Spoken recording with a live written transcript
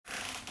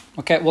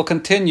Okay, we'll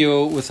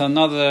continue with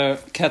another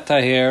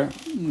keta here,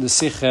 the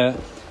Siche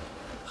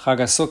Chag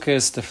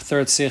HaSukkos, the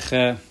third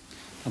Siche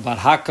about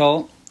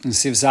Hakel and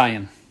Siv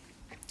Zayin.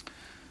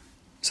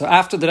 So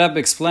after the Rebbe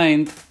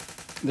explained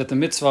that the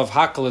mitzvah of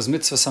Hakel is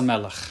mitzvah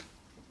Samelech,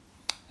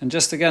 and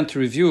just again to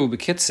review,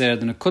 B'kitzer,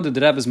 the Nekudah the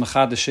Rebbe's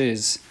Machadish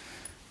is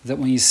that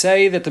when you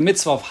say that the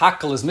mitzvah of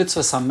Hakel is mitzvah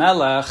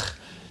Samelech,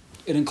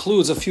 it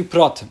includes a few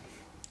pratim.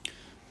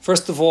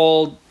 First of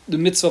all, the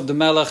mitzvah of the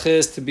Melech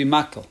is to be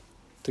makel,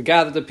 to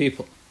gather the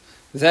people.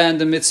 Then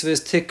the mitzvah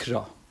is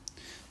tikra,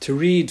 to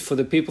read for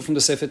the people from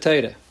the Sefer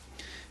Torah.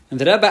 And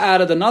the Rebbe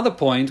added another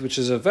point, which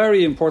is a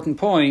very important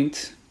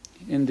point,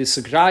 in the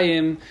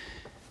Segrayim,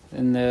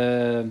 in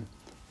the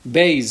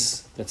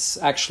Beis, that's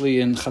actually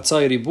in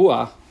Chatzai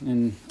Ribua,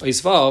 in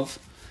Oizvav,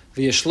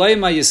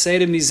 v'yeshleima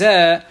yisere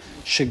mizeh,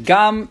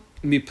 shegam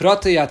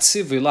miprote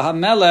yatzivu laha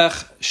melech,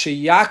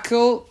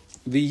 sheyakel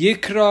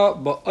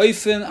v'yikra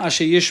ba'oifen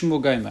asher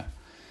yishmu gaimer.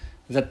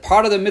 That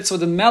part of the mitzvah of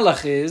the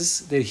melech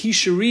is that he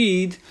should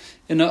read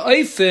in an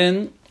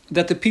oifen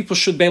that the people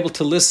should be able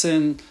to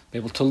listen, be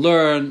able to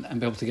learn,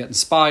 and be able to get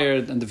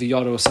inspired, and the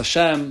V'yaros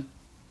Hashem.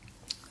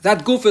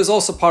 That guf is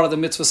also part of the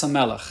mitzvah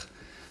Samelech.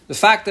 The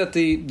fact that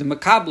the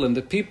Makablim,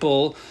 the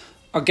people,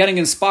 are getting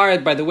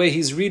inspired by the way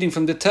he's reading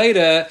from the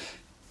Torah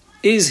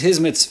is his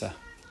mitzvah.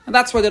 And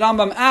that's why the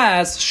Rambam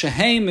adds,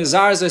 Sheheim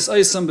mizarzes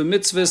oisam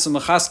b'mitzvahs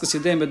u'mechaskas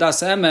yedem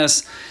b'das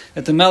emes,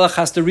 that the melech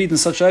has to read in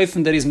such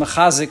oifen that he's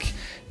mechazik,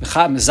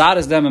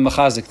 mizarez them and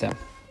mechazik them.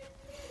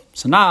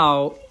 So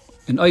now,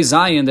 in Oy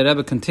Zayin, the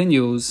Rebbe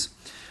continues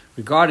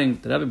regarding,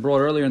 the Rebbe brought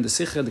earlier in the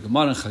Sicha, the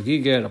Gemara in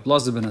Chagiger, Rab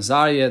Elazar ben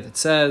Azariah, that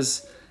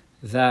says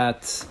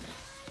that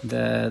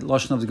the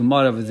Lashon of the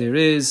Gemara over there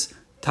is,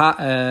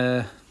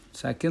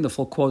 second, the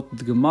full quote of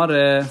the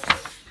Gemara,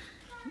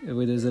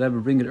 where does the Rebbe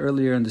bring it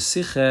earlier in the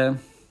Sicha,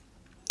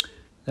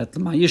 that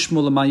l'ma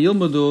yishmu l'ma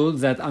yilmudu,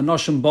 that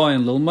anoshim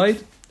boin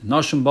l'lmoid,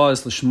 anoshim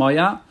bois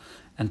l'shmoya,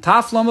 and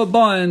taf lama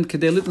boin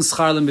kedei litn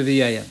scharlim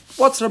b'viyayim.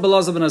 What's Rabbi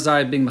Elazar ben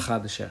Azariah being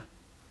mechadish here?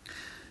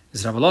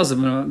 Is Rabbi Elazar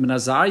ben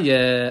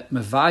Azariah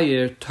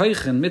mevayer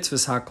teichen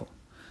mitzvahs hakel.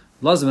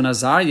 Elazar ben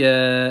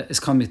Azariah is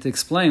coming to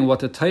explain what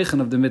the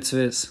teichen of the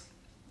mitzvah is.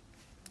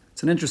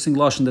 It's an interesting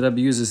lashon that Rebbe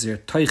uses here,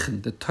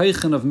 teichen, the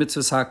teichen of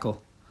mitzvahs hakel.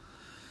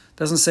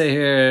 Doesn't say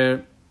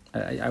here,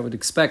 I would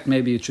expect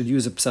maybe it should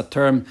use a psat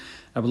term.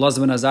 Rabbi Elazar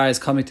ben Azariah is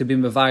coming to be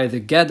mevayer the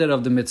geder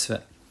of the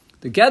mitzvah.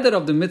 The geder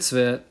of the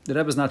mitzvah, the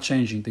Rebbe is not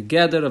changing. The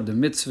geder of the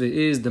mitzvah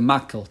is the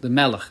makel, the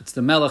melech. It's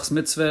the melech's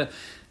mitzvah.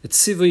 It's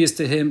sivui is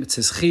to him. It's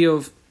his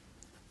chiyuv.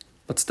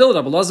 But still,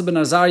 Rabbi Elazar ben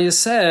Azariah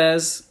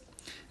says,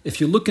 if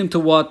you look into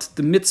what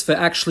the mitzvah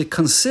actually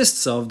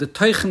consists of, the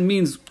teichen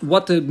means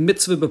what the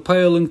mitzvah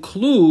b'poel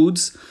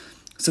includes,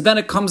 so then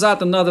it comes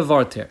out another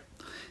vart here.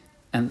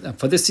 And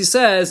for this he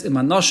says, Im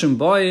anoshim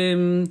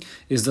boim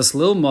is das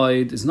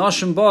lilmoid, is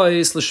noshim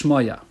bois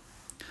l'shmoya.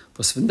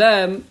 Was von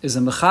dem is a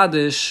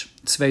mechadish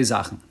zwei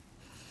Sachen.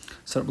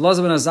 So Rabbi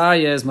Elazar ben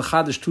Azariah is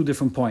mechadish two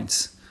different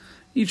points.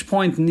 Each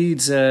point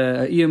needs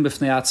a iyum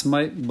b'fnei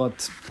atzmai,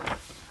 but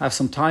I have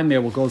some time here.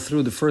 We'll go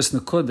through the first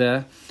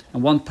nekudah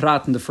and one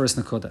prat in the first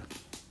nekudah.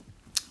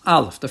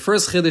 Aleph, the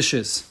first chiddush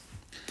is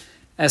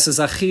es is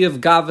achiv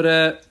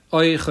gavre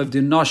oich of the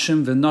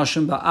noshim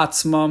v'noshim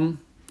ba'atzmam,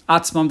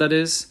 atzmam that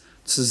is,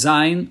 zu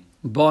sein,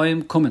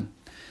 boim, kommen.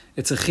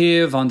 It's a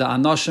chiv on the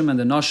anoshim and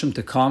the noshim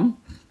to come.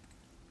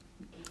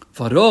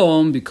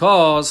 Warum?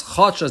 Because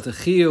chotsch as the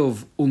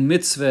chiv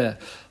mitzvah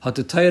hat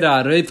the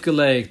Torah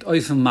reifgelegt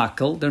auf dem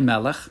makel, der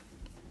melech,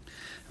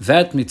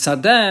 wird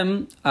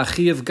mitzadem a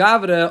chiv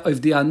gavre auf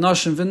die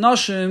anoshim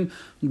v'noshim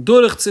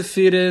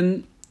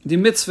durchzuführen die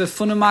mitzvah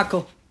von dem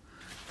makel.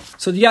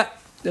 So yeah,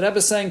 the Rebbe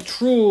is saying,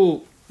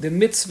 true, the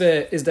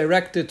mitzvah is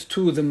directed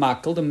to the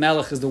makel, the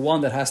melech is the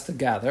one that has to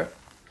gather.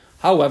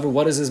 However,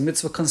 what does his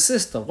mitzvah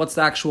consist of? What's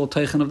the actual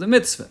teichen of the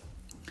mitzvah?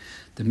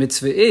 The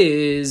mitzvah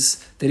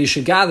is that he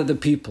should gather the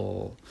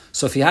people.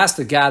 So if he has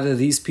to gather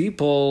these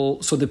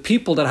people, so the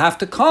people that have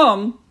to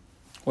come,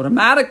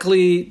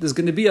 automatically there's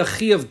going to be a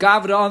chiyuv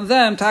gavra on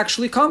them to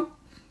actually come.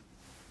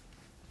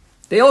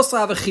 They also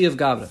have a chiyuv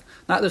gavra.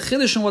 Now the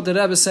chiddush in what the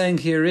Rebbe is saying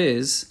here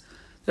is,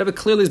 the Rebbe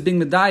clearly is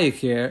being medayik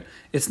here,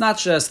 it's not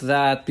just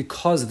that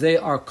because they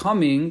are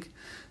coming,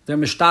 they're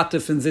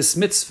mishtatif in this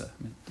mitzvah.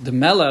 The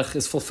melech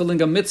is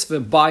fulfilling a mitzvah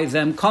by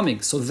them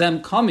coming. So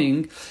them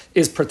coming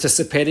is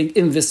participating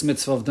in this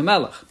mitzvah of the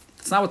melech.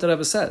 That's not what the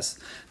Rebbe says.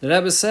 The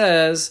Rebbe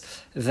says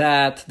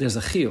that there's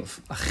a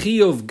chiyuv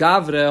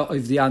gavre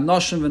of the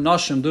anoshim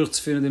v'noshim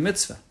durchzuführen the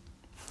mitzvah.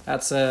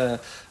 That's a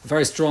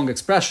very strong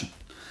expression.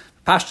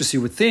 Pashtus,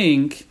 you would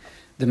think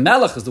the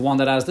melech is the one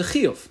that has the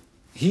chiyuv.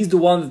 He's the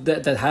one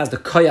that has the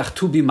koyach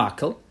to be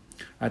makel.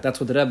 Right?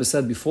 That's what the Rebbe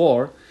said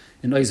before.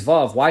 In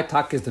Oizvav, why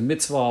tak is the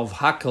mitzvah of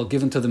hakel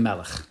given to the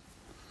melech?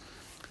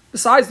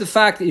 Besides the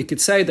fact that you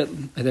could say that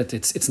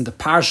it's in the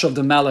parsha of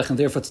the melech, and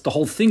therefore the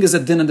whole thing is a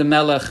din in the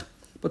melech.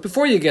 But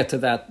before you get to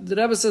that, the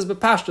Rebbe says,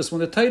 B'pashtus, when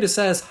the Torah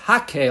says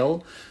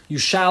hakel, you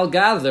shall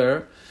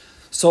gather,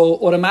 so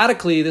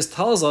automatically this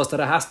tells us that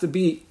it has to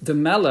be the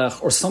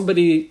melech or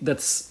somebody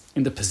that's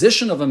in the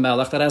position of a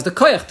melech that has the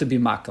koyach to be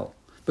makal.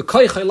 The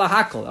koyach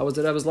lahakal. That was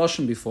the Rebbe's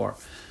lashon before.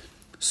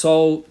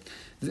 So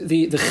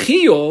the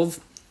chiyuv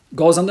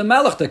goes on the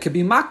melech that could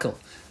be makal.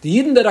 The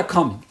yidden that are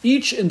coming,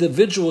 each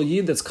individual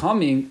yid that's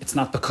coming, it's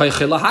not the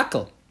koyach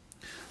lahakal.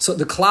 So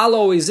the klal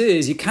always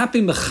is, you can't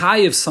be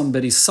mechayiv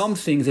somebody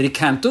something that he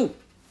can't do.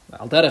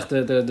 Al derech,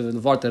 the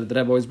word that the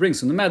Rebbe always brings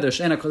from the Medrash,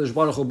 Ena Kodesh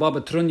Baruch Hu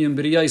Baba Trunyim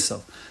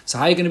B'Riyosov. So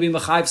how are you going to be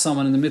mechayiv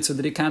someone in the mitzvah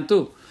that he can't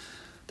do?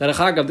 Derech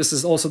Agav, this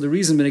is also the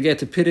reason when you get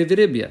to Piri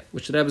V'Ribya,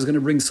 which the Rebbe is going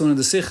to bring soon in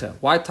the Sikha.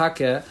 Why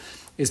Takeh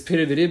is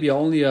Piri V'Ribya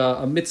only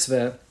a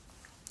mitzvah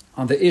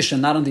on the Ish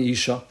and not on the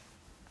Isha?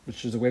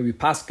 Which is the way we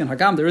pass in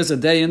Hagam. There is a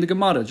day in the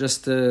Gemara,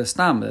 just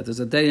stam. There's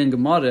a day in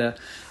Gemara,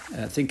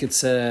 I think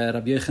it's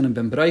Rabbi Yochanan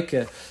ben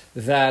Broike,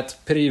 that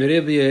Piri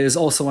V'Ribya is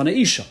also on a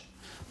Isha.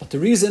 But the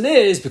reason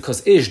is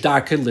because Ish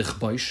darka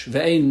lichboish,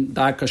 ve'ein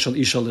darka shal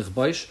Isha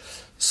lichboish.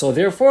 So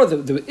therefore,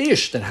 the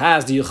Ish that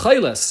has the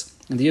Yechilas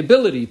and the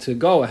ability to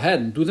go ahead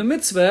and do the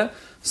mitzvah,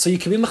 so you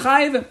can be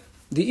mechayiv.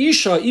 The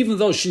Isha, even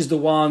though she's the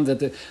one that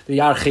the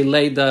Yarchei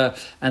Leida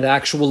and the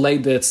actual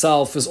Leida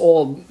itself is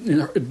all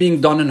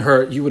being done in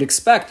her, you would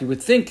expect, you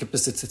would think,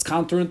 it's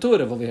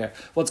counterintuitive over here.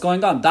 What's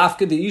going on?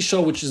 Dafka, the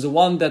Isha, which is the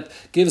one that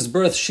gives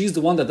birth, she's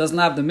the one that doesn't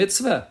have the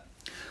mitzvah.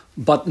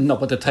 But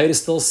the Torah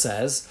still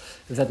says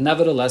that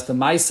nevertheless, the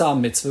Maisa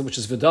mitzvah, which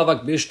is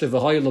V'davak b'ishte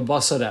v'hoy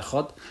l'basar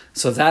echad,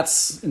 so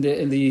that's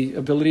in the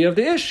ability of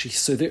the Ish.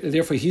 So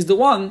therefore, he's the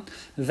one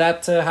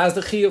that has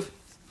the chiyuv.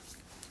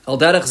 Al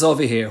derech is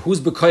over here. Who's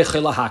b'koyche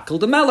lahakal?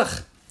 The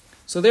melech.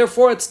 So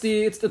therefore, it's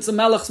the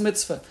melech's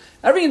mitzvah.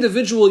 Every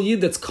individual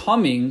yid that's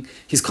coming,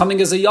 he's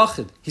coming as a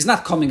yachid. He's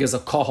not coming as a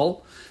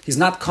kohol. He's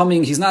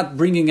not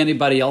bringing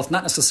anybody else.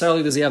 Not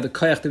necessarily does he have the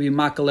koyach to be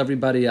makal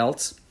everybody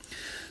else.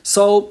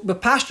 So,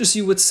 b'pashtus,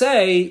 you would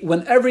say,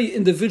 when every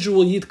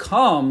individual yid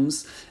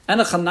comes,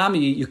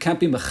 enachanami, you can't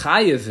be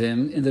mechayev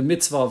him in the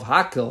mitzvah of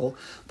hakel,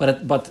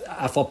 but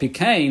afal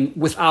pikein,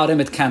 without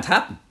him it can't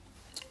happen.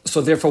 So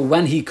therefore,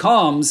 when he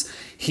comes,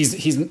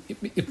 he's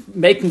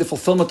making the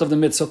fulfillment of the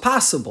mitzvah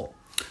possible.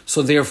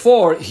 So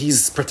therefore,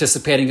 he's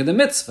participating in the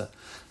mitzvah.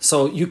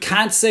 So you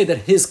can't say that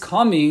his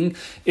coming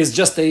is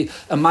just a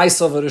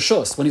ma'aseh of a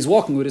rishos. When he's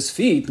walking with his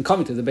feet and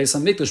coming to the Beis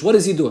HaMikdash, what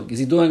is he doing? Is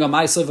he doing a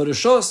ma'aseh of a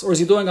rishos, or is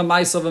he doing a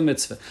ma'aseh of a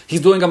mitzvah?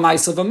 He's doing a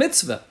ma'aseh of a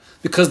mitzvah.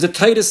 Because the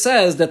Torah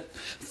says that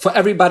for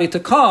everybody to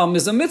come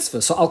is a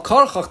mitzvah. So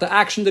al-karchach, the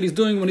action that he's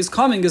doing when he's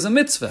coming, is a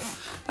mitzvah.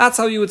 That's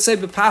how you would say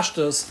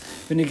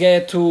b'pashtos when you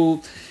get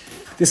to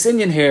this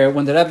Indian here,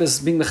 when the Rebbe is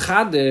being the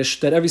chadish,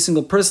 that every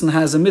single person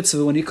has a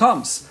mitzvah when he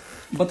comes.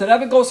 But the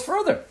Rebbe goes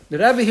further. The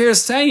Rebbe here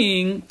is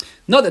saying,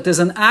 no, that there's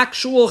an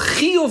actual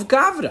chiyuv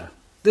gavra.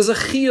 There's a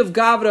chiyuv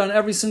gavra on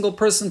every single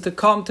person to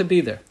come to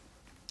be there.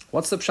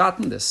 What's the pshat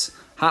in this?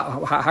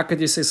 How could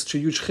you say such a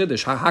huge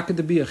chiddush? How could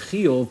there be a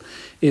chiyuv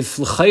if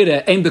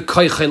l'chayre ein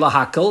b'koyche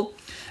lahakel,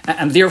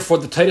 and therefore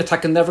the Torah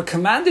Taka never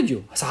commanded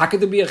you? So how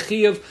could there be a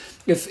chiyuv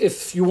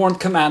if you weren't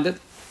commanded?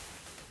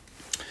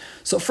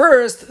 So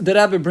first, the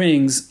Rebbe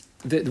brings,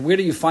 where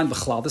do you find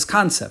b'chlal this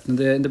concept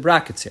in the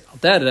brackets here?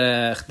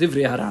 Derech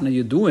divrei harana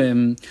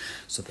yeduim.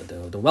 So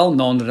the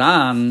well-known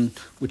Ran,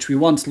 which we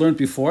once learned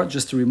before,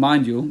 just to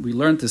remind you, we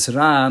learned this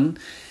Ran,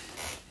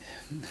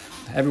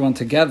 everyone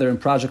together in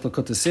Project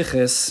Lakota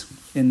Siches,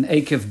 in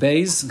Ekev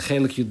Beis, in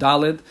Chelik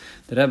Yudalid.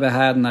 The Rebbe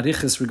had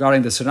narichis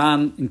regarding this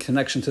Ran in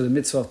connection to the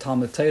mitzvah of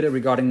Talmud Torah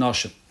regarding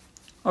Noshim.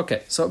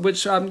 Okay, so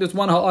there's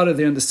one ha'ara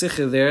there in the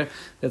Sikha there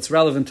that's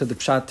relevant to the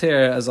Pshat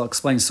here, as I'll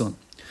explain soon.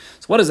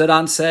 So what does the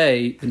Ran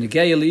say?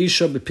 V'negei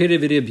l'isha b'piri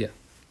v'ribya.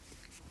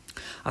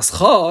 As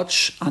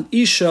chotch, an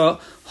isha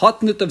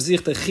hot nit of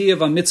sich the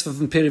chiyuv an mitzvah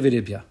from piri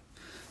v'ribya.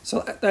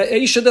 So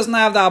isha doesn't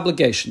have the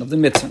obligation of the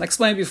mitzvah. I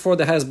explained before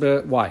the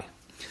hesber why.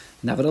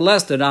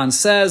 Nevertheless, the Ran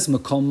says,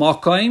 Mekol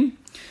mokoim,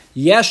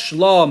 yesh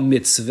lo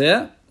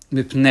mitzvah,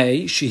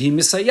 mipnei, shehi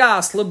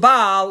misayas,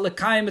 lebal,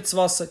 lekayim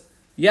mitzvah.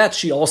 Yet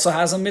she also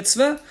has a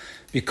mitzvah,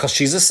 because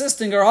she's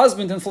assisting her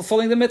husband in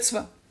fulfilling the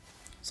mitzvah.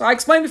 So I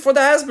explained before the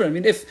hesber. I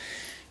mean,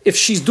 if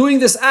she's doing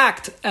this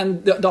act,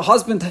 and the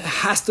husband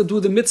has to do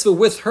the mitzvah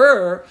with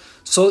her,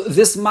 so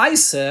this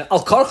maaseh,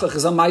 al-karchach,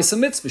 is a maaseh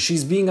mitzvah.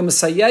 She's being a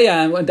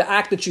messiah, and the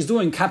act that she's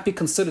doing can't be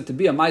considered to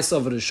be a maaseh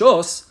of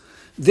rishos.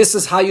 This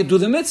is how you do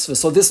the mitzvah.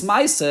 So this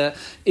maaseh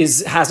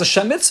has a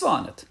shem mitzvah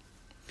on it.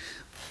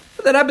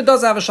 But the Rebbe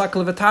does have a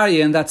shakal v'tarya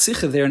in that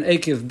sicha there in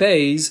Ekev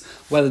Beis,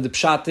 whether the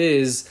pshat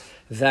is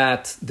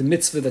that the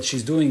mitzvah that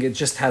she's doing, it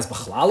just has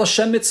b'chlal a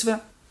shem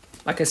mitzvah.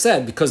 Like I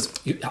said, because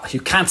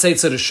you can't say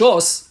it's a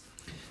rishos,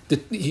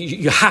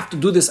 you have to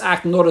do this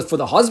act in order for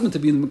the husband to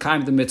be in the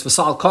Mekayim the mitzvah.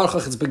 So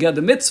al-karchach, it's beged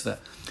the mitzvah.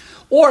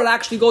 Or it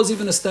actually goes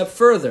even a step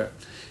further.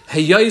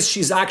 Heyayis,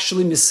 she's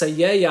actually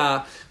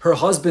misayeya her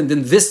husband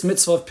in this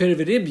mitzvah of piri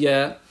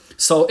v'ribya.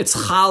 So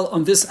it's chal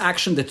on this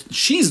action that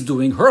she's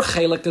doing, her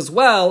chelek as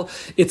well.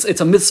 It's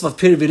a mitzvah of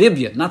piri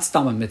v'ribya, not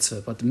stam a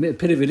mitzvah, but the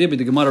piri v'ribya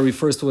the Gemara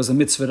refers to as a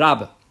mitzvah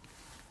rabbah.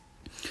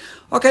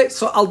 Okay,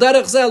 so al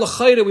derech zeh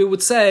l'chayre, we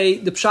would say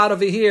the pshat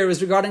over here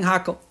is regarding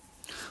hakel.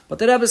 But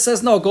the Rebbe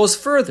says no, it goes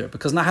further,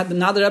 because now the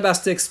Rebbe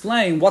has to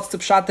explain what's the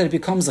pshat that it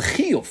becomes a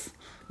chiyuv.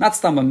 not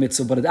stam a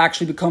mitzvah, but it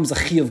actually becomes a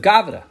chiyuv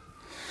gavra.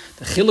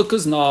 The chiluk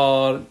is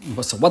nor.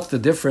 So what's the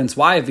difference?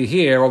 Why over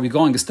here are we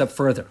going a step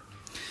further?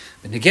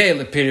 When it comes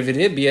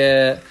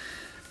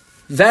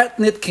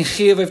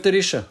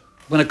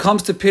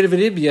to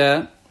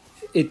pirvidibya,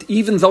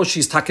 even though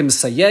she's takim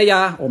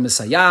misayeya or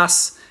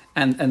misayas,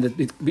 and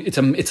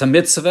it's a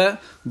mitzvah,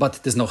 but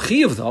there's no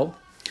chiyuv though.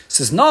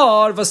 Says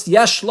nor was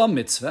yesh lo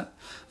mitzvah.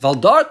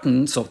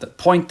 Valdarten. So the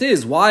point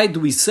is, why do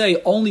we say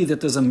only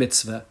that there's a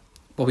mitzvah,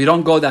 but we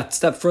don't go that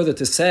step further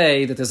to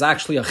say that there's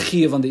actually a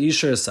chiyuv on the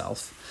isha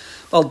herself?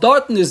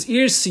 Valdarten is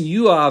ir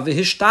siyua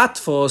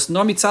v'hishtatfos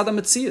nor mitzad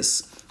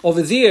ha-metzias.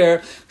 Over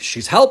there,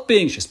 she's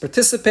helping, she's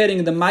participating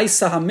in the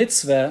Maisa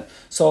HaMitzvah.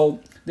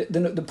 So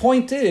the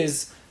point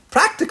is,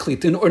 practically,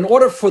 in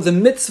order for the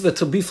mitzvah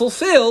to be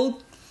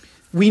fulfilled,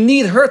 we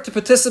need her to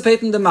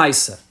participate in the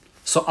Maisa.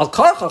 So Al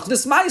Karchach,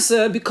 this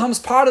Maisa becomes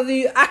part of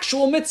the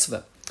actual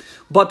mitzvah.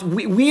 But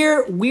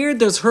where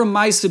does her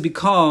Maisa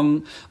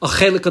become a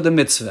chelik of the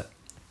mitzvah?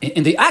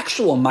 In the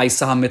actual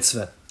Maisa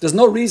HaMitzvah. There's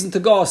no reason to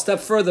go a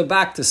step further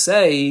back to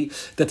say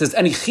that there's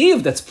any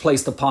chiyuv that's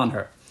placed upon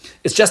her.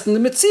 It's just in the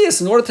mitzias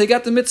in order to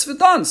get the mitzvah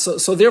done.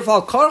 So therefore,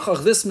 al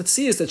karchach, this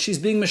mitzias that she's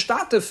being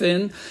mishtatef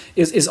in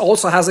is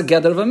also has a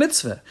gather of a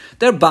mitzvah.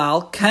 Der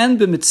Baal can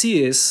be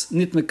mitzias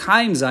nit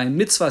mekayim sein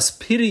mitzvahs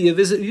piriye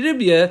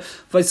v'ribye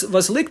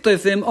was liegt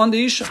auf him on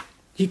the isha.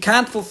 He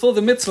can't fulfill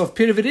the mitzvah of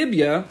piriye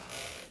v'ribye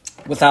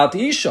without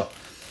the isha.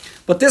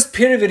 But this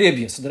piriye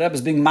v'ribye, so the Rebbe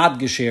is being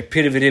madgish here,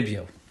 piriye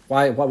v'ribye.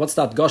 What's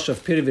that gosh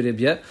of piriye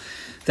v'ribye?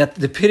 That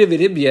the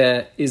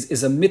piriviribya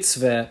is a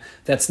mitzvah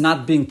that's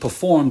not being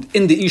performed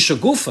in the Isha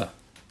Gufa.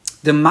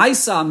 The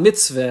Maisa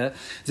mitzvah,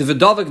 the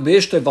V'davik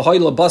B'ishto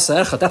V'hoyla Basa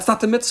Ercha, that's not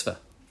the mitzvah.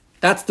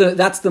 That's the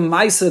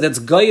Maisa that's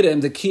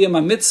Gairem, the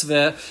Kiyama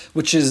mitzvah,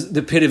 which is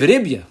the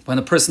piriviribya, when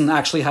a person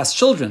actually has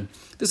children.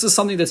 This is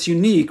something that's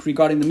unique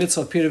regarding the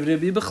mitzvah of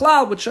piriviribya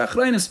B'chlal, which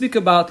Achrayim speak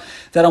about,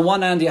 that on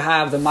one hand you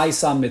have the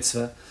Maisa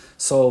mitzvah,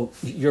 so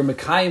you're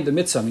mekayim the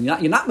mitzvah. I mean,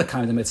 you're not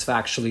mekayim the mitzvah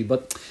actually,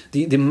 but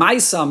the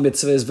Maisa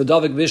mitzvah is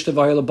v'davik v'ishte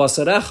v'hayla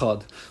basar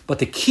echad. But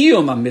the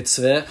kiyum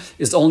mitzvah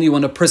is only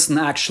when a person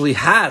actually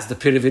has the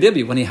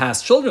piriviribbi, when he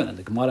has children. And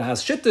the Gemara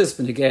has shittis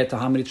when you get to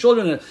how many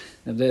children.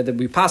 We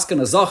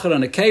paskin a zachar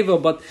and a keva,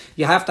 but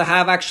you have to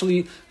have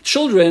actually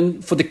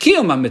children for the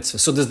kiyum mitzvah.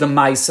 So there's the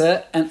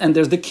Maisa and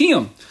there's the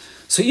kiyum.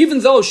 So even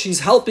though she's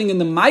helping in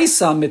the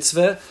Maisa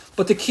mitzvah,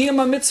 but the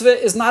kiyum mitzvah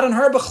is not in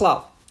her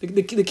b'chlal.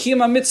 The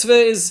kiyama mitzvah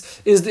is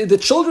the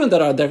children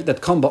that are there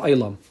that come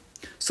ba'olam.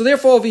 So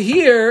therefore over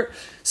here,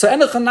 so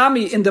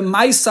enochanami in the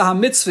Maisa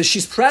HaMitzvah,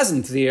 she's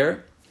present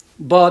there,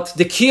 but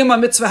the kiyama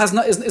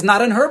mitzvah is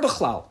not in her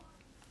b'chlal.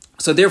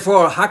 So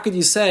therefore, how could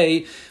you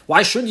say,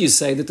 why should you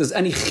say that there's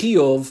any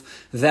chiyuv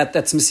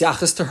that's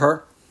misyachas to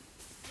her?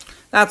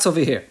 That's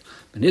over here.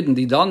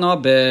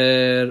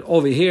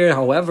 Over here,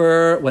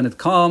 however, when it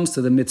comes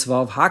to the mitzvah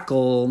of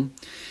hakel,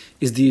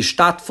 is die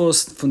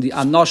Statfus von die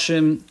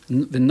Anoshim,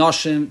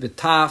 V'noshim,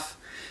 V'taf,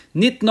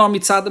 nit nor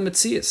mitzad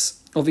metzias.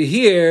 Over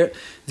here,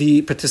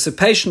 the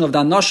participation of the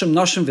Anoshim,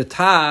 Noshim,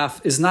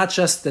 V'taf is not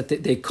just that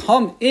they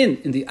come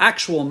in the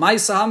actual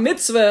Maisa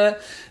HaMitzvah,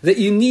 that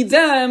you need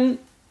them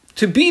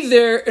to be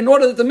there in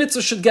order that the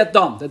mitzvah should get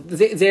done.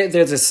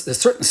 There's a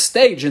certain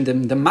stage in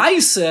the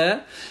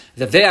Maisa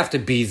that they have to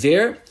be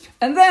there,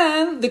 and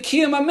then the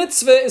Kiyam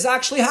HaMitzvah is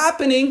actually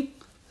happening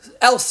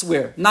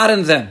elsewhere, not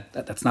in them.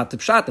 That's not the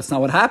pshat. That's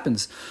not what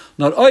happens.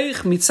 Nor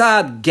oich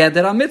mitzad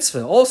geder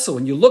mitzvah. Also,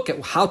 when you look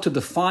at how to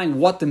define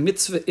what the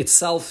mitzvah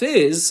itself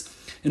is,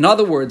 in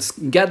other words,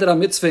 geder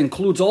mitzvah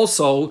includes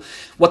also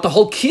what the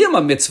whole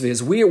kiyama mitzvah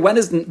is.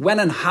 When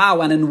and how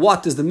and in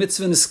what is the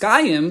mitzvah in the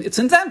skayim? It's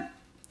in them.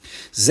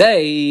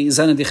 They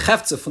sind die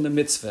Chefze von der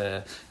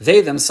mitzvah.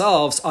 They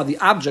themselves are the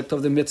object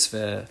of the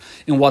mitzvah.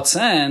 In what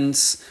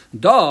sense?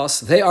 Thus,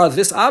 they are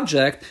this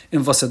object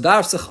in was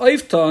darf sich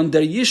auftan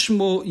der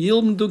yishmu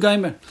yilmdu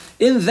geimer.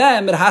 In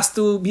them, it has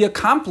to be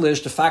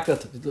accomplished, the fact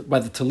that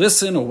whether to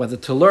listen or whether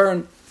to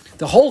learn,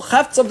 the whole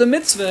Chefze of the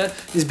mitzvah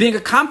is being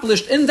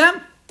accomplished in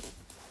them.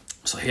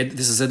 So here,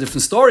 this is a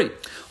different story.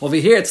 Over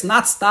here, it's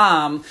not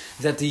stam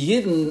that the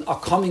Yidden are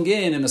coming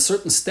in a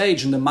certain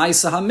stage in the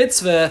Maisa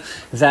HaMitzvah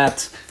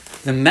that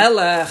the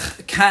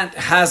Melech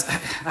has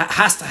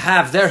to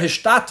have their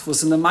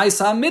hishtatfus in the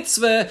Maisa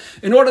HaMitzvah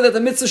in order that the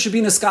mitzvah should be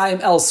in the sky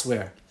and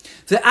elsewhere.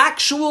 The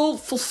actual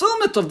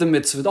fulfillment of the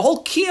mitzvah, the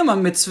whole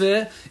kiyam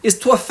mitzvah, is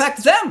to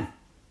affect them.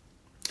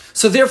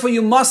 So therefore,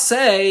 you must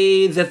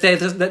say that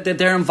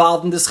they're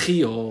involved in this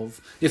chiyuv.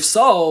 If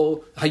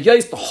so,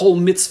 the whole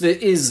mitzvah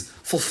is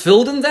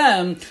fulfilled in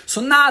them.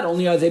 So not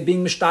only are they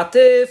being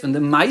mishtatif and the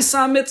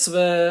Maisa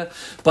mitzvah,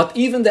 but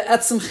even the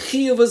etzem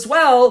chiyuv as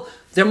well.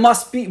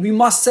 We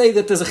must say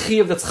that there's a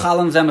chiyuv that's chal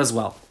on them as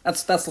well.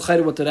 That's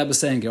what the Rebbe is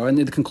saying here. And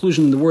in the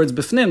conclusion, in the words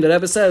b'fnim, the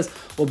Rebbe says,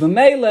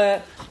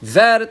 "Ubemele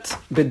vert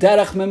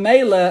b'derech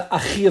memele a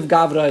chiyuv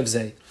gavra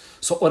evzei."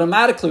 So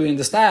automatically we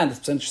understand,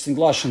 it's an interesting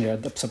lashon here,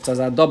 it's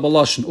a double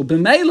lashon.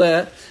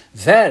 Ubemele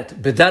vert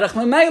b'derech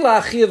memele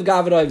a chiyuv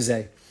gavra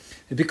evzei.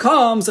 It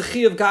becomes a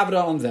chiyuv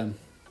gavra on them.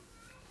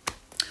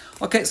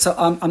 Okay, so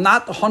I'm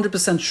not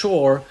 100%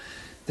 sure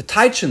the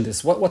taich in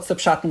this. What's the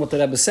pshat and what the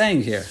Rebbe is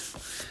saying here? I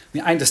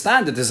mean, I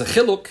understand that there's a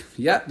chiluk.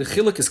 Yeah, the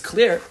chiluk is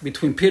clear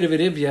between Piri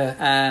v'Ribya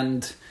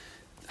and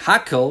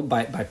Hakel.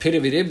 By Piri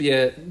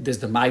v'Ribya, there's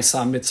the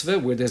Maisa mitzvah,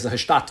 where there's a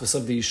hashtatvus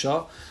of the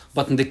Isha.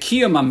 But in the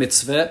Kiyama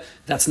mitzvah,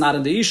 that's not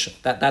in the Isha.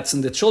 That's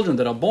in the children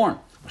that are born.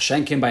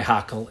 Hashem came by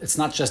Hakel. It's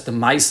not just the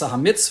Maisa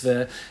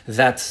HaMitzvah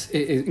that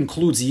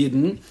includes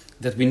Yidden,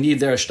 that we need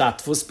their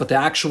shtatvus, but the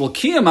actual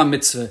Kiyama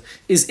mitzvah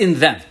is in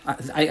them.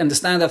 I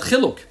understand that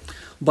chiluk.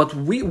 But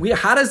we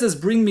how does this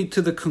bring me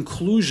to the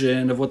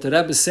conclusion of what the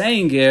Rebbe is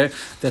saying here,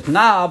 that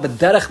now, but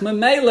derech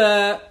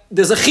memele,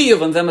 there's a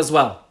chiyuv on them as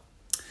well?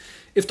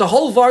 If the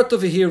whole vart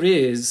over here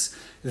is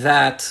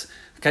that,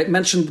 okay, I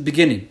mentioned at the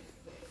beginning,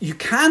 you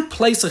can't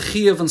place a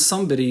chiyuv on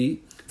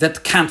somebody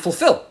that can't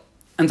fulfill.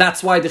 And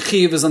that's why the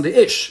chiyuv is on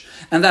the ish.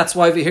 And that's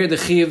why we hear the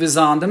chiyuv is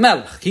on the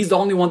melech. He's the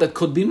only one that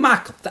could be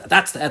makil.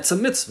 That's the etzah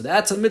mitzvah. The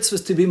etzah mitzvah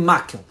is to be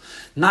makil.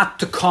 Not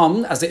to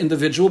come as an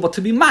individual, but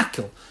to be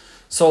makil.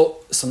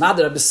 So now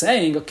the Rebbe is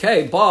saying,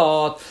 okay,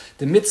 but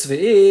the mitzvah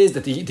is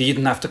that they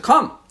didn't have to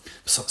come.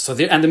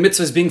 And the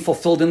mitzvah is being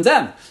fulfilled in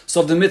them.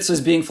 So if the mitzvah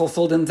is being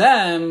fulfilled in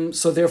them,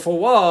 so therefore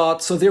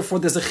what? So therefore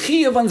there's a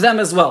chiyuv on them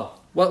as well.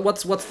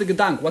 What's the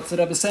gedank? What's the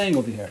Rebbe saying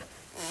over here?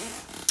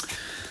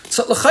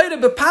 So l'chayre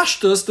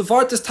bepashtus, the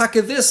vart is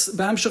taka this,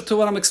 b'hamshach to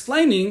what I'm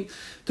explaining,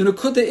 the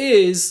nukuda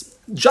is,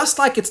 just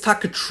like it's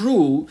taka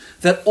true,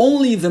 that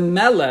only the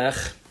melech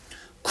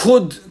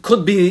could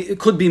be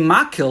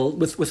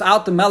makil,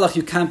 without the melech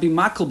you can't be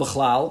makil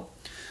b'chlal.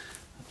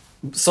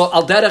 So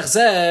al derech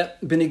zeh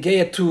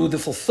b'negeya to the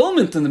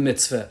fulfillment in the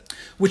mitzvah,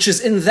 which is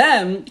in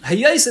them,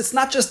 hayes, it's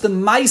not just the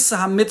Maisa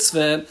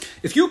HaMitzvah.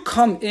 If you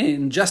come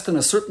in just in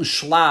a certain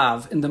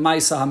shlav in the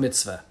Maisa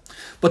HaMitzvah,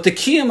 but the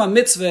Kiyam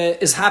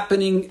HaMitzvah is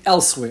happening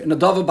elsewhere, in a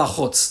Dava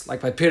Bachutz,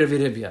 like by Piri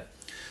v'Ribya,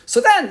 so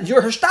then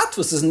your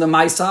Hashtatvus is in the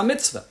Maisa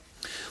HaMitzvah.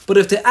 But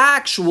if the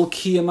actual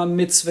Kiyam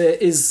HaMitzvah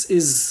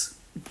is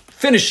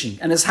finishing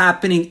and is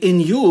happening in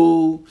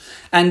you,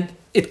 and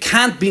it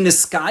can't be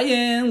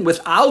Niskayin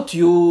without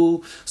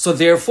you, so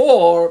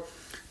therefore,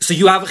 so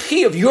you have a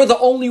chiyuv. You're the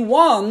only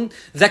one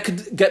that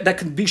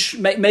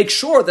could make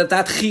sure that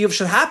chiyuv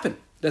should happen.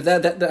 That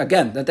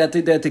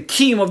the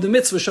kiyum of the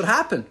mitzvah should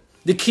happen.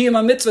 The kiyum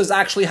of mitzvah is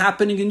actually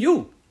happening in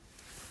you.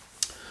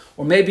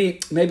 Or maybe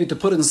to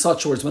put it in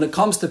such words, when it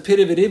comes to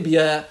Piri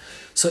v'Ribya,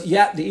 so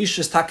yeah, the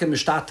isha is taken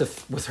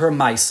mishtatif with her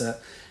maisa,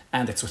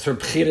 and it's with her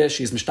bchira,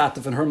 she's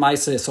mishtatif in her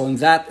maisa. So in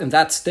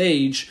that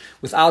stage,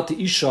 without the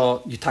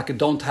isha, you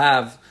don't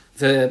have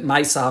the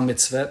maisa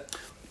ha-mitzvah.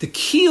 The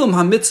kiyum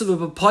ha-mitzvah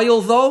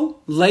b'payil, though,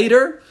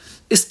 later,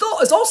 is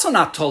also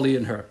not totally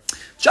in her.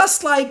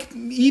 Just like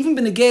even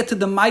b'negeh to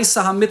the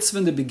maisa ha-mitzvah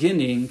in the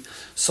beginning,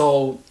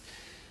 so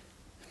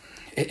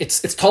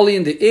it's totally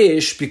in the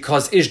ish,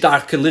 because ish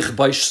darke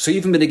lichbaish, so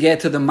even b'negeh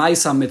to the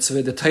maisa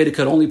ha-mitzvah, the Torah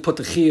could only put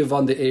the chiyuv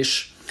on the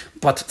ish,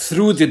 but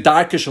through the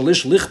darke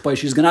shalish lichbaish,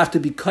 she's going to have to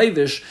be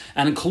kaivish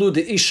and include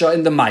the isha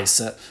in the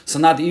maisa. So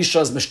now the isha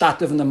is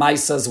mishtativ in the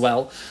maisa as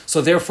well,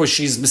 so therefore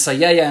she's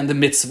misayeya in the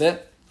mitzvah.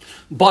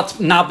 But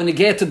now,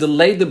 benegeh to the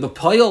lady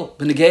b'poil,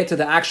 benegeh to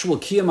the actual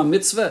kiyam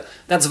mitzvah,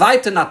 that's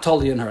weiter not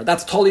totally in her.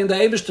 That's totally in the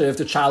Eibishter. If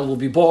the child will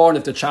be born,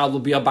 if the child will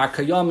be a bar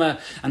kayoma,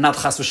 and not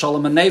chas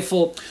v'shalom and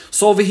nefel.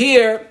 So over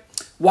here,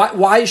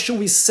 why should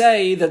we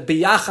say that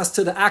biyachas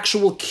to the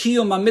actual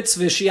kiyam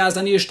mitzvah she has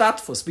an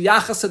yishtatfus?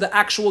 Biyachas to the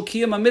actual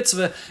kiyam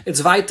mitzvah,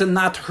 it's weiter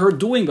not her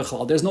doing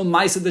b'chol. There's no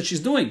ma'aseh that she's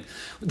doing.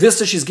 This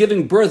that she's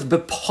giving birth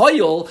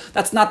b'poil,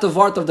 that's not the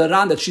vart of the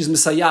Ran that she's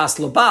misayas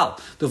lobal.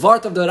 The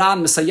vart of the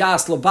Ran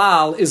misayas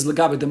lobal is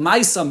legabe the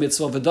ma'aseh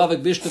mitzvah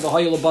v'davik bishte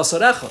v'hoyel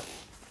l'basarecha.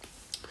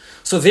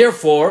 So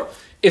therefore,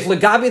 if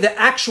legabi the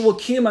actual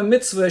kiyama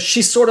mitzvah,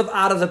 she's sort of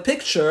out of the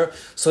picture,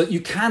 so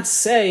you can't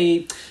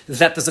say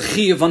that there's a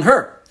chiyuv on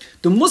her.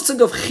 The musig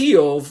of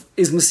chiyuv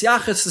is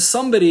misyaches to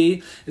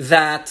somebody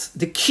that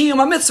the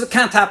kiyama mitzvah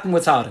can't happen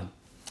without him.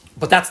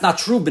 But that's not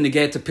true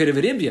b'negeh to Piri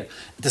v'Ribya.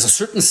 There's a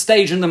certain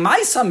stage in the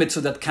Maisa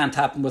mitzvah that can't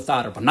happen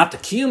without her, but not the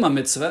kiyama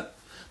mitzvah.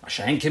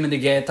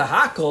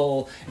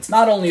 It's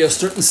not only a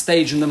certain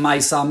stage in the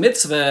Maisa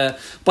mitzvah,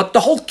 but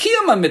the whole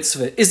kiyama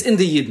mitzvah is in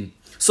the Yidden.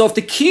 So if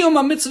the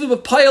kiyum mitzvah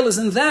b'payil is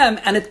in them,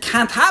 and it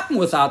can't happen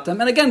without them,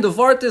 and again, the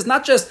vart is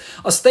not just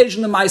a stage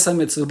in the Maisa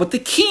mitzvah, but the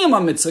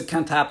kiyum mitzvah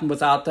can't happen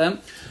without them,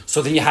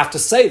 so then you have to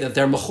say that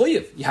they're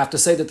mechuyev. You have to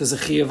say that there's a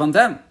chiyuv on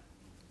them.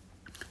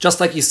 Just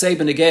like you say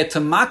b'negeh to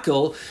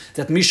makil,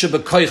 that misha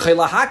b'koychei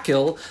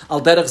lahakil, al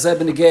derech zeh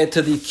b'negeh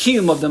to the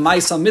kiyum of the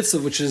Maisa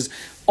mitzvah, which is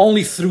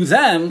only through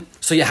them,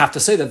 so you have to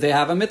say that they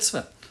have a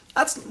mitzvah.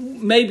 That's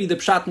maybe the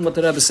pshat in what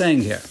the Rebbe is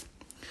saying here.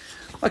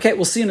 Okay,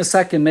 we'll see in a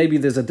second, maybe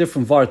there's a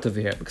different vart over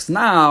here. Because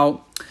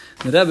now,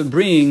 the Rebbe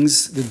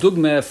brings the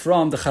dugme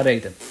from the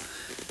Charedim.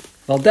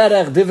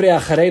 Valderech divrei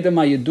ha-Charedim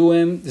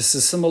ha-Yeduim, this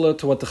is similar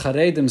to what the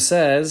Charedim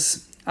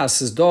says,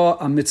 as is do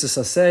ha-mitzvah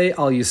aseh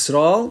al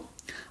Yisrael,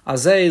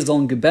 azeh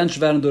zoln gebencht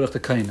werden durch the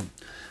Kainim.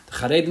 The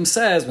Charedim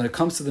says, when it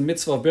comes to the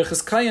mitzvah of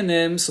Birchas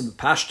Kainim, so the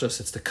Pashtus,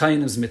 it's the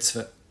Kainim's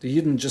mitzvah. The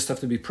Yidden just have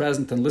to be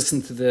present and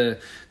listen to the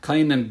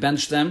Kainim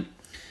bench them,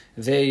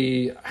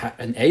 they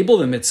enable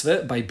the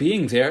mitzvah by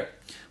being there,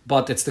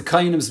 but it's the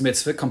Kohenim's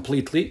mitzvah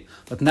completely.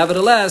 But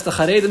nevertheless, the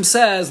Charedim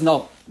says,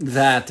 no,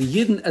 that the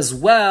Yidden as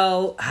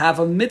well have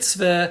a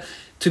mitzvah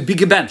to be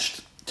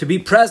gebenched, to be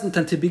present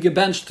and to be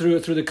gebenched through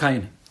the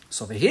Kohenim.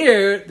 So over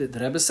here, the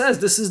Rebbe says,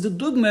 this is the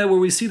dugma where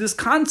we see this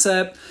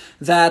concept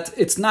that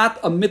it's not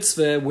a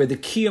mitzvah where the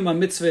kiyum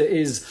mitzvah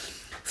is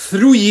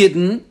through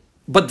Yidden,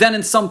 but then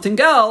in something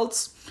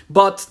else,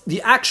 but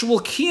the actual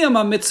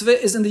kiyum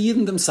mitzvah is in the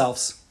Yidden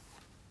themselves.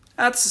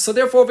 So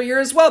therefore over here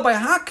as well, by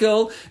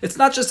Hakel, it's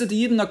not just that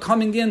the Yidden are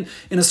coming in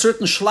a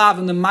certain shlav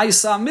in the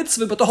Maisa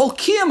mitzvah, but the whole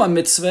kiyum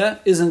mitzvah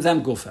is in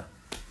them gufa.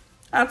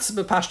 That's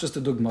the pashtus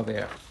the dugma over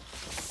here.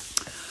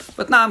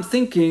 But now I'm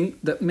thinking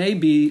that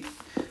maybe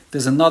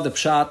there's another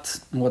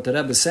pshat in what the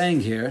Rebbe is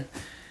saying here,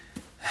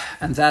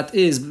 and that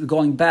is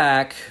going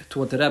back to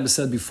what the Rebbe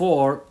said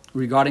before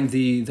regarding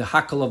the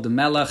hakel of the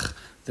melech,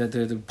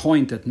 the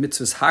point that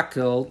mitzvah's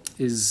hakel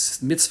is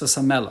mitzvah's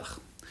hamelech.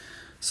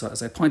 So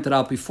as I pointed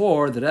out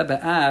before, the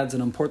Rebbe adds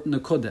an important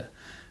nekudah,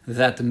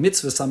 that the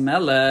mitzvah's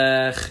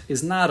hamelech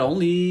is not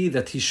only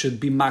that he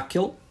should be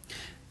makil,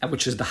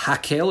 which is the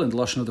hakel in the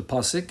lashon of the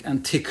pasuk,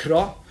 and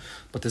tikra,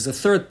 but there's a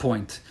third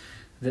point.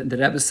 The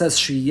Rebbe says,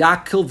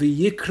 "Sheyakil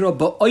v'yikra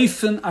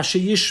ba'oifen asher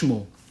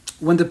yishmu."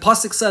 When the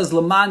pasuk says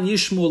 "Leman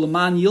yishmu,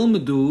 leman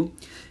yilmedu,"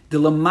 the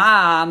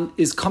leman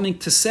is coming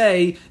to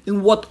say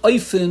in what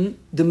oifen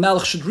the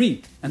melech should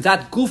read, and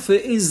that gufa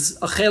is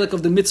a chelik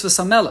of the mitzvah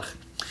samelech.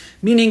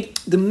 Meaning,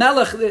 the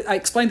melech. I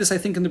explained this, I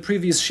think, in the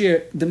previous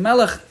shir. The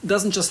melech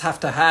doesn't just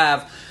have to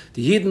have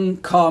the Yidden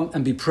come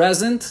and be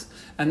present.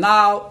 And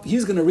now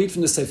he's going to read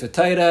from the Sefer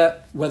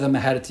Torah, whether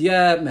meheret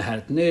yeh,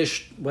 meheret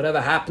nish,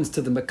 whatever happens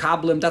to the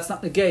mekablim, that's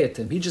not negayat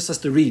him. He just has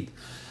to read.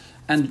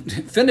 And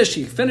he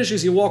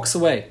finishes, he walks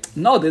away.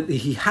 No, that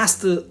he has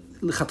to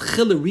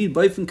read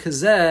b'ofen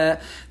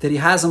kazeh, that he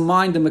has in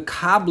mind the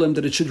mekablim,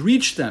 that it should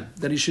reach them,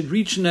 that he should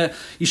reach in the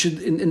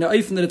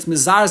oifen that it's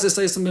mizar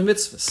zesayim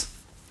b'mitzvahs.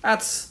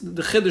 That's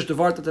the chiddush, the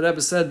word that the Rebbe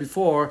said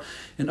before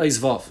in Ois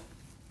Vav.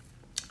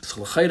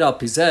 So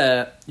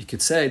you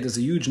could say there's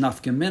a huge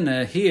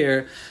nafkamina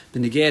here,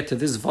 benegate to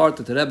this vart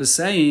that the Rebbe is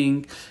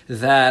saying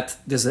that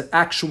there's an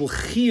actual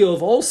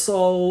chiyuv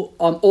also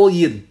on all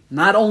Yidden.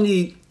 Not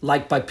only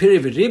like by Piri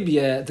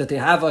v'Ribye that they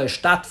have a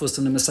shtatfus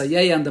and the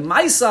Messiah and the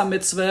Maisa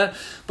mitzvah,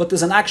 but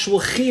there's an actual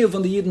chiyuv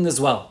on the Yidden as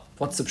well.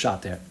 What's the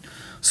pshat there?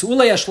 So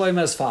Ulay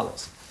Ashloime as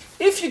follows.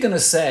 If you're going to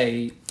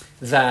say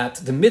that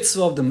the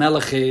mitzvah of the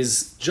melech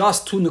is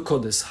just two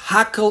nekudas,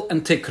 hakel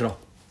and tikra,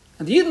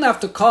 and the Yidden have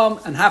to come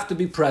and have to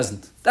be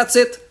present. That's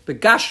it. The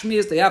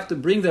Gashmis, they have to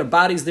bring their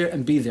bodies there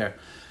and be there.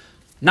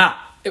 Now,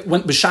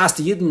 when B'shas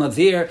the Yidden are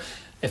there,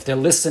 if they're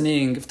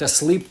listening, if they're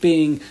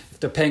sleeping, if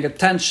they're paying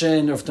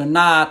attention, or if they're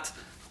not,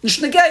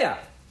 Nishnegeya.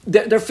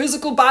 Their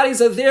physical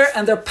bodies are there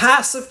and they're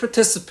passive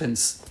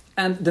participants.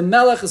 And the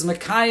Melech is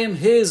Mekayim,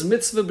 his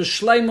mitzvah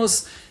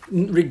b'shleimus,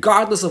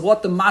 regardless of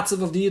what the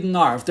matzav of the Yidden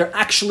are. If they're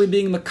actually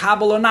being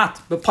Mekabel or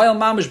not. B'payal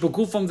mamish,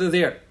 b'gufam, they're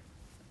there.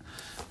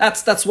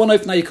 That's one way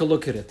now you can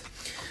look at it.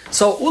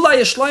 So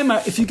Ulay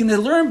Yeshloimer, if you can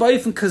learn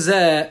ba'ifin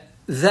kazeh,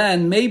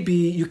 then maybe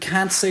you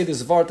can't say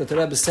this vart that the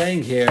Rebbe is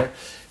saying here,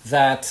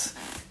 that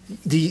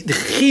the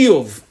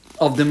chiyuv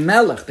of the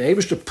melech, the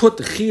Eibush to put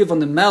the chiyuv on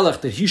the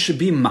melech, that he should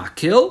be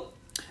makil,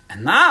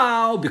 and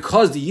now,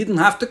 because the Yidden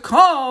have to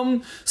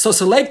come, so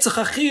leib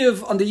tzach a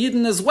chiyuv on the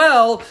Yidden as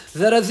well,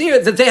 that are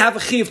there, that they have a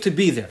chiyuv to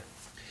be there.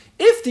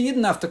 If the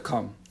Yidden have to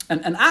come,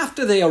 and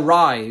after they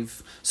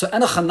arrive, so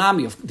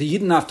enochanami, the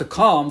Yidden have to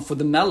come for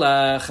the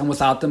melech, and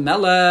without the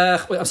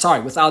melech,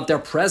 without their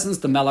presence,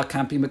 the melech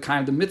can't be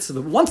mekayim the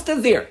mitzvah. But once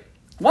they're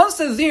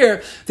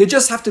there, they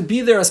just have to be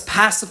there as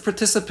passive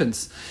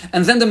participants.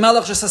 And then the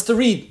melech just has to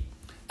read.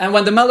 And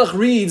when the melech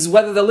reads,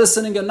 whether they're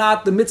listening or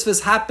not, the mitzvah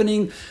is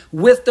happening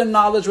with their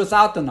knowledge,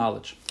 without the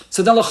knowledge.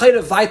 So then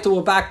l'chayre vayta,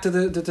 we're back to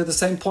the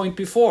same point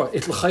before.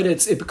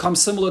 It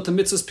becomes similar to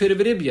mitzvah's piri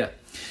v'ribya.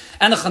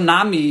 And the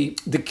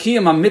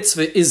kiyam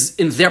mitzvah is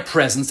in their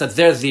presence, that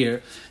they're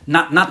there,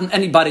 not in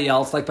anybody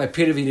else, like by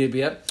piri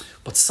v'ribya.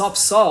 But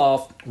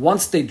sof,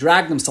 once they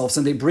drag themselves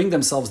and they bring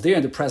themselves there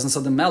in the presence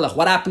of the melech,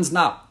 what happens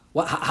now?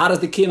 How does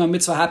the kiyam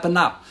mitzvah happen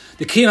now?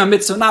 The kiyam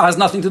mitzvah now has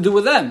nothing to do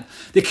with them.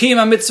 The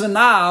kiyam mitzvah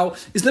now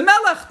is the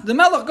melech. The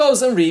melech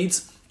goes and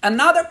reads, and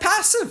now they're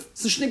passive.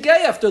 So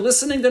shnegei, if they're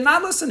listening, they're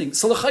not listening.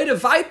 So l'chayre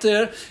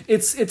vayter,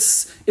 it's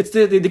the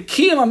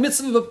kiyam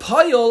mitzvah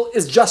b'payil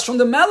is just from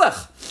the melech,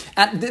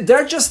 and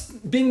they're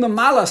just being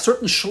mamala a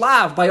certain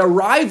shlav by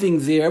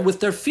arriving there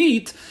with their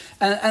feet,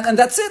 and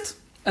that's it.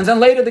 And then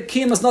later the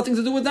kiyam has nothing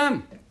to do with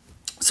them.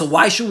 So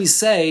why should we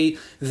say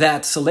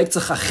that select a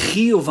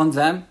chiyuv on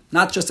them?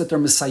 Not just that they're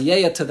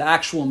misayeh to the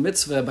actual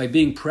mitzvah by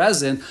being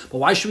present, but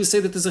why should we say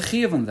that there's a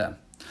chiyuv on them?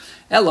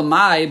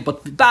 Elamai,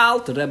 but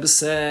the Rebbe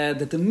said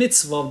that the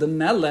mitzvah of the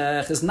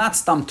melech is not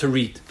stam to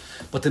read,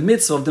 but the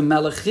mitzvah of the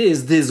melech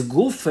is this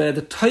gufa.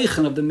 The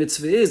teichen of the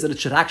mitzvah is that it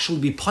should actually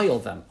be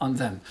payal on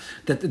them.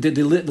 That the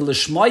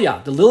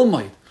lishmaya, the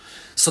lilmoid.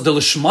 So the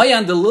lishmaya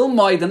and the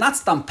lilmoid, they're not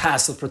stam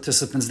passive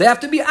participants. They have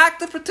to be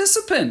active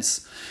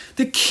participants.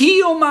 The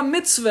kiyum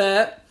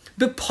mitzvah,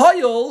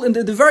 Bepoil, in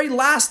the very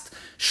last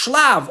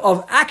shlav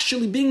of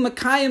actually being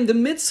Makayim the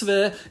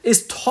mitzvah, is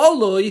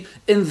toloi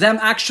in them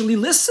actually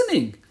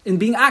listening, in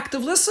being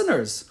active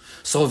listeners.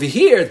 So over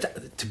here,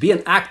 to be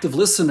an active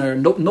listener,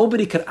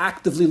 nobody can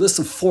actively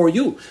listen for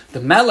you. The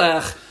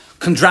melech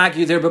can drag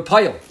you there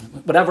b'payil.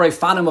 Whatever I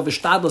found him of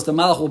ishtadlos, the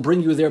melech will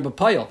bring you there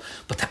b'payil.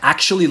 But to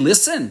actually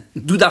listen,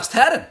 do das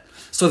teren.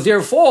 So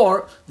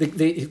therefore,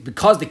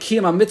 because the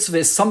kiyam mitzvah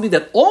is something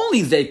that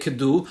only they could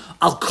do,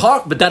 al kar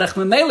b'derech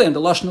memele in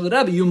the lashon of the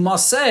Rebbe, you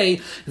must say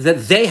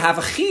that they have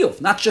a chiyuv,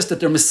 not just that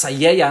they're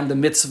misayeya in the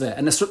mitzvah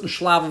and a certain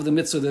shlav of the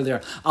mitzvah they're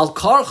there. Al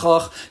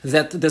karchach,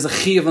 that there's a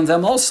chiyuv in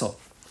them also.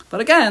 But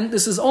again,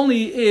 this is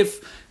only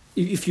if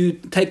you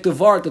take the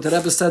vart that the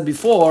Rebbe said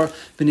before,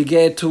 when you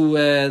get to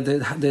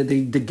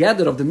the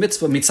gather of the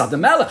mitzvah mitzad the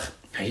melech.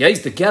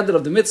 Yes, the gather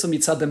of the mitzvah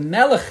mitzad the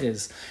melech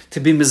is to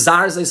be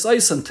mizar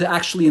zaysoisen, to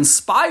actually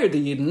inspire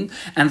the Yidden,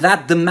 and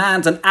that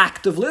demands an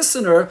active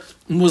listener,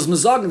 muz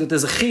mizagin, that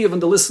there's a chiyuv in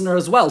the listener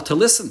as well, to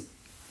listen.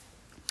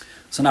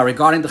 So now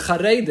regarding the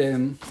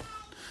charedim,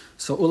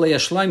 so ulei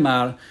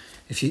yashleimar,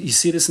 if you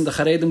see this in the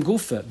Charedim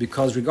Gufa,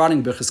 because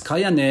regarding Birchas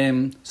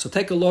Kayanim, so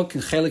take a look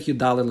in Chelik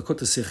Yudale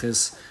Lekutei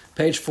Sichos,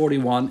 page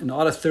 41, in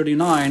Order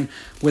 39,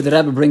 where the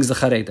Rebbe brings the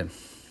Charedim.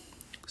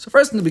 So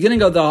first, in the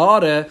beginning of the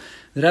Order,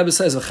 the Rebbe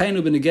says,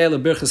 "V'cheinu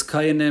b'negei Birchas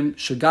Kayanim,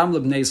 shegam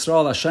lebnei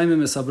Yisrael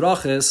hashemim es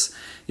habrachos,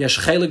 yesh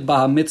chelik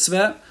b'ha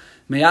mitzvah,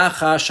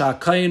 me'acha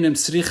sha'kayanim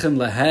tzrichim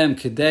lehem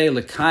kedei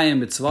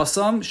lekayim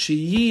mitzvasam,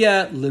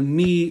 sheyiyeh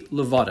lemi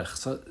levarech."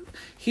 So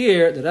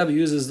here, the Rebbe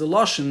uses the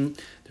lashon.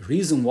 The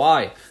reason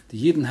why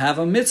the Yidden have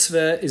a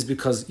mitzvah is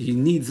because you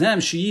need them.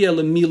 Sheyiyeh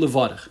lemi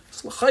levarech.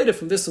 So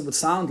from this, it would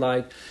sound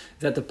like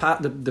that the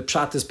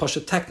pshat is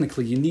pasha.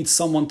 Technically, you need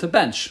someone to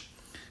bench.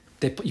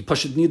 You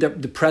pasha need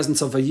the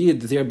presence of a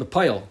Yid there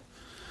b'payil.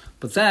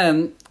 But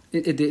then the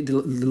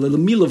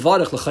lemi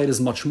levarech l'chayr is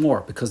much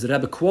more, because the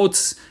Rebbe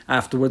quotes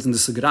afterwards in the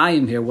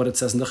Segrayim here what it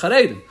says in the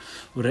Charedim.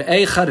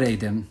 Ure'ei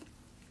Charedim,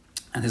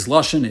 and his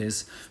lashon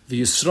is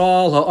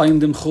v'Yisrael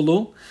ha'oimdim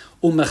chulu.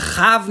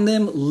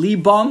 Umechavnim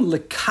libam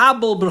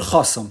lekabel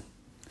berchosam.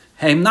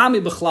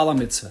 Heimnami bechlal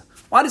mitzvah.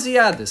 Why does he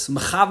add this?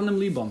 Mechavnim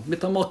libam.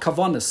 Mitamol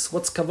kavanis.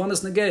 What's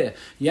kavanis negeya?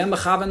 Yeah,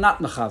 mechaven, not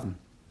mechaven.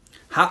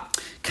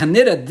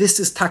 Kanira, this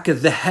is taka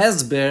the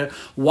hezber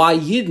why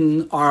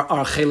Yidden are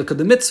chelik of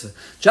the mitzvah.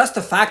 Just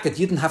the fact that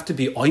Yidden have to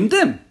be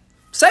oimdim.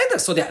 Say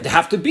this, so they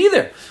have to be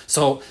there.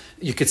 So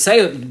you could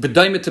say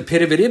b'doimet to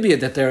piriviribia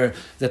that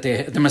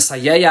they're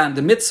Messiah and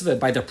the mitzvah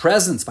by their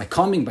presence, by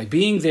coming, by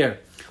being there.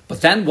 But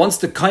then once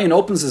the Kayin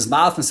opens his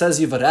mouth and says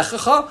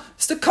Yivarechecha,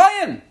 it's the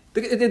Kayin.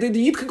 The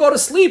Yid could go to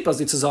sleep,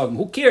 as it's sagen.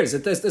 Who cares?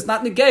 It's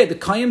not negay. The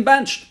Kayin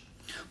benched.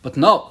 But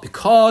no,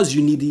 because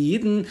you need the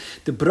Yidden,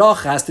 the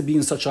bracha has to be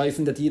in such a way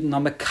that the Yidden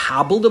are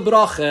mekabel the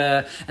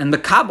bracha. And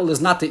mekabel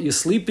is not that you're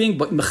sleeping,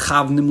 but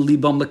mechavnim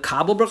libam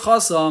mekabel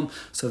brachasam.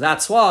 So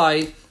that's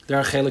why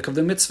they're a chelik of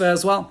the mitzvah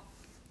as well.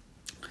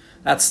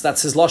 That's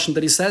his lashon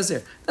that he says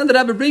here. Then the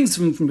Rebbe brings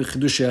from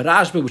Chidushei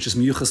Rashba, which is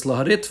Miyuchas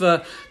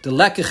Laharitva, the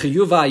Lekeh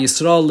Chiyuva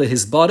Yisrael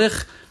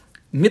lehizbarich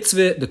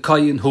mitzvah the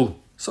Kayin hu.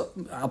 So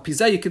al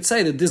pizeh you could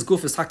say that this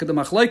guf is taka the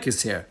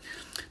machlokes here.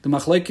 The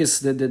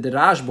machlokes, the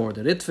Rashba,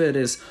 the Ritva,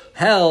 is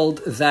held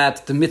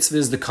that the mitzvah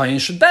is the Kayin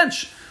should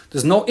bench.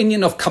 There's no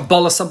inyan of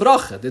Kabbalah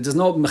Sabracha. There's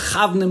no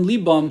mechavnim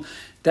libam.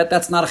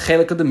 That's not a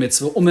chelik of the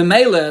mitzvah.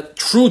 Umemele,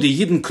 true, the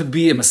Yidden could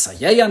be a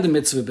Messiah on the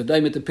mitzvah,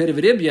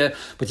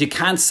 but you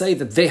can't say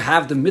that they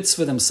have the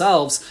mitzvah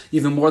themselves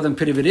even more than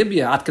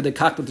Piriviribya. At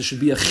kedekak, that there should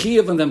be a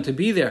chiyuv on them to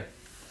be there.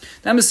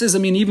 Then it says,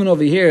 even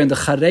over here in the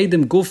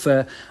Charedim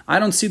Gufa, I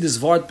don't see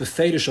this word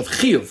beferish of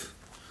chiyuv.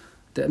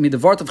 The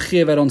word of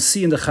chiyuv I don't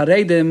see in the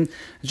Charedim.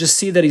 I just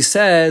see that he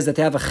says that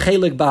they have a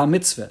chelik b'ha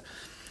mitzvah.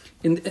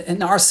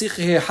 In our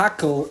Sikha here,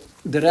 Hakel,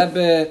 the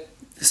Rebbe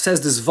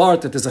says this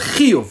vart that there's a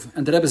chiyuv,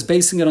 and the Rebbe is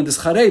basing it on this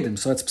charedim.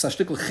 So it's a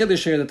shtikl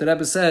chiddush here that the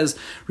Rebbe says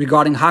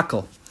regarding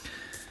hakel.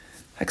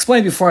 I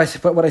explained before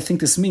what I think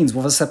this means.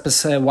 Why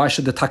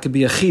should the taka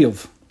be a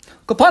chiyuv?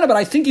 But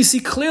I think you see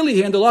clearly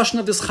here in the lashon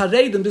of this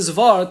charedim, this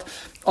vart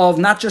of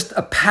not just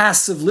a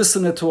passive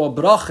listener to a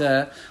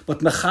bracha, but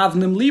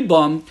mechavnim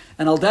libam.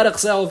 And al derech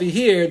zeh over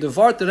here, the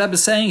vart the Rebbe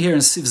is saying here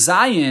in Sif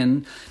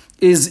Zayin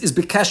is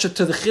bekeshet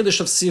to the chiddush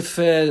of Sif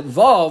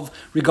Vav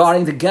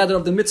regarding the gather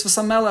of the mitzvah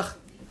samelech.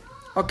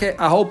 Okay,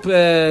 I hope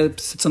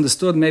it's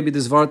understood. Maybe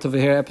this word over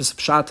here, Epis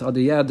Pshat,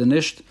 oder ja, oder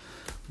nicht.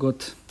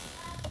 Gut.